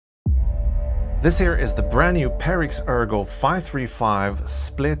This here is the brand new Perixx Ergo 535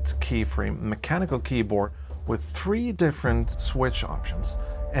 split keyframe mechanical keyboard with 3 different switch options.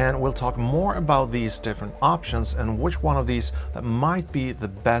 And we'll talk more about these different options and which one of these that might be the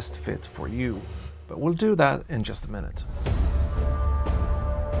best fit for you. But we'll do that in just a minute.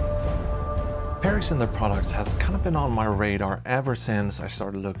 Perixx and their products has kind of been on my radar ever since I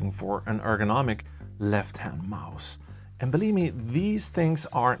started looking for an ergonomic left-hand mouse. And believe me, these things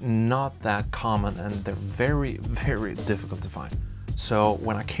are not that common and they're very, very difficult to find. So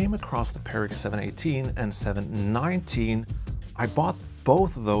when I came across the Perixx 718 and 719, I bought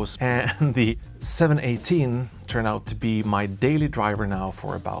both of those, and the 718 turned out to be my daily driver now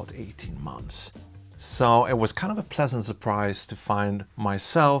for about 18 months. So it was kind of a pleasant surprise to find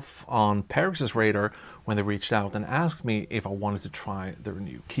myself on Perixx's radar when they reached out and asked me if I wanted to try their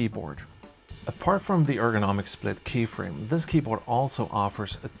new keyboard. Apart from the ergonomic split keyframe, this keyboard also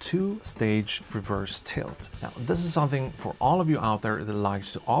offers a 2-stage reverse tilt. Now, this is something for all of you out there that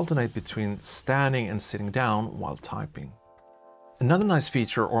likes to alternate between standing and sitting down while typing. Another nice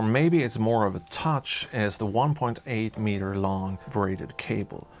feature, or maybe it's more of a touch, is the 1.8 meter long braided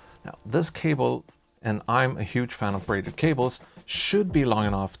cable. Now, this cable, and I'm a huge fan of braided cables, should be long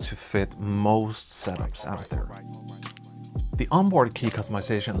enough to fit most setups out there. The onboard key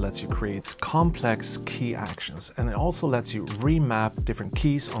customization lets you create complex key actions, and it also lets you remap different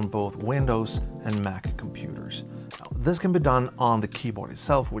keys on both Windows and Mac computers. Now, this can be done on the keyboard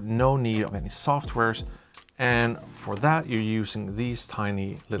itself with no need of any softwares, and for that you're using these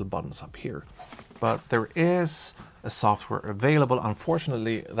tiny little buttons up here. But there is a software available.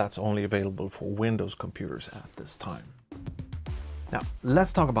 Unfortunately, that's only available for Windows computers at this time. Now,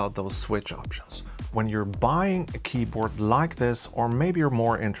 let's talk about those switch options. When you're buying a keyboard like this, or maybe you're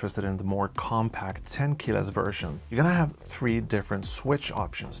more interested in the more compact 10 keyless version, you're gonna have 3 different switch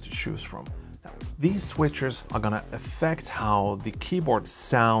options to choose from. Now, these switches are gonna affect how the keyboard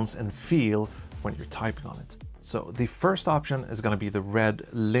sounds and feel when you're typing on it. So the first option is gonna be the red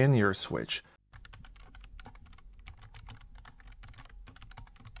linear switch.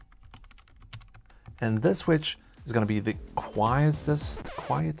 And this switch is going to be the quietest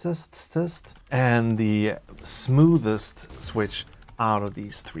and the smoothest switch out of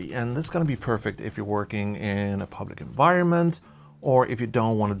these 3. And this is going to be perfect if you're working in a public environment, or if you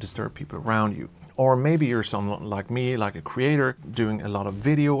don't want to disturb people around you. Or maybe you're someone like me, like a creator, doing a lot of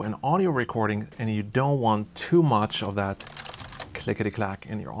video and audio recording, and you don't want too much of that clickety-clack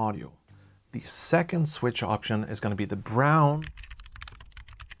in your audio. The second switch option is going to be the brown.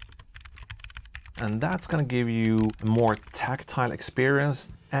 And that's going to give you a more tactile experience,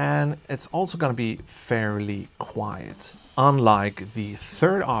 and it's also going to be fairly quiet. Unlike the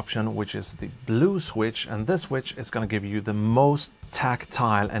third option, which is the blue switch, and this switch is going to give you the most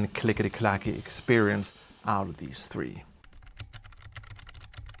tactile and clickety-clacky experience out of these 3.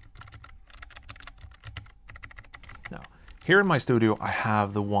 Now, here in my studio, I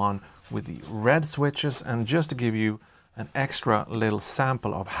have the one with the red switches, and just to give you an extra little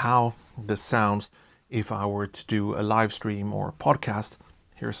sample of how this sounds if I were to do a live stream or a podcast,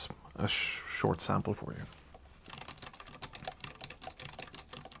 here's a short sample for you.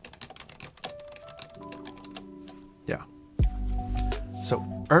 Yeah. So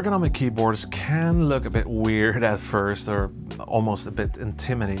ergonomic keyboards can look a bit weird at first, or almost a bit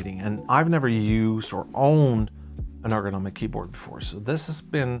intimidating, and I've never used or owned an ergonomic keyboard before, so this has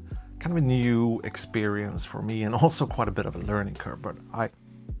been kind of a new experience for me, and also quite a bit of a learning curve, but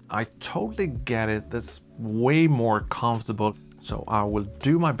I totally get it. That's way more comfortable. So I will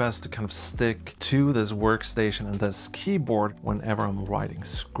do my best to kind of stick to this workstation and this keyboard whenever I'm writing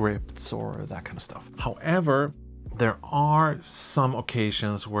scripts or that kind of stuff. However, there are some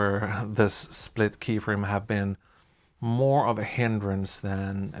occasions where this split keyframe have been more of a hindrance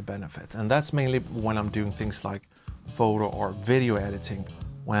than a benefit. And that's mainly when I'm doing things like photo or video editing.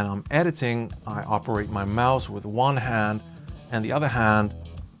 When I'm editing, I operate my mouse with one hand, and the other hand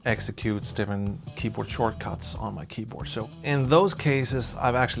executes different keyboard shortcuts on my keyboard. So in those cases,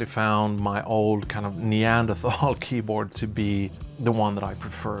 I've actually found my old kind of Neanderthal keyboard to be the one that I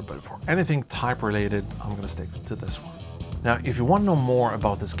prefer. But for anything type related, I'm going to stick to this one. Now, if you want to know more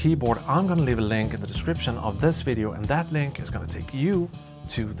about this keyboard, I'm going to leave a link in the description of this video, and that link is going to take you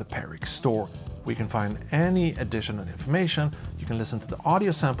to the Perixx store. We can find any additional information. You can listen to the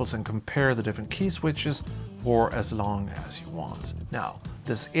audio samples and compare the different key switches for as long as you want. Now,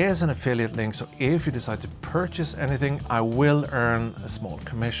 this is an affiliate link, so if you decide to purchase anything, I will earn a small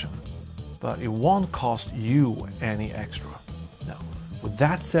commission, but it won't cost you any extra. Now, with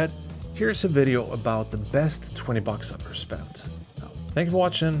that said, here's a video about the best 20 bucks I've ever spent. Now, thank you for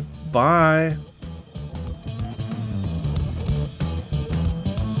watching. Bye.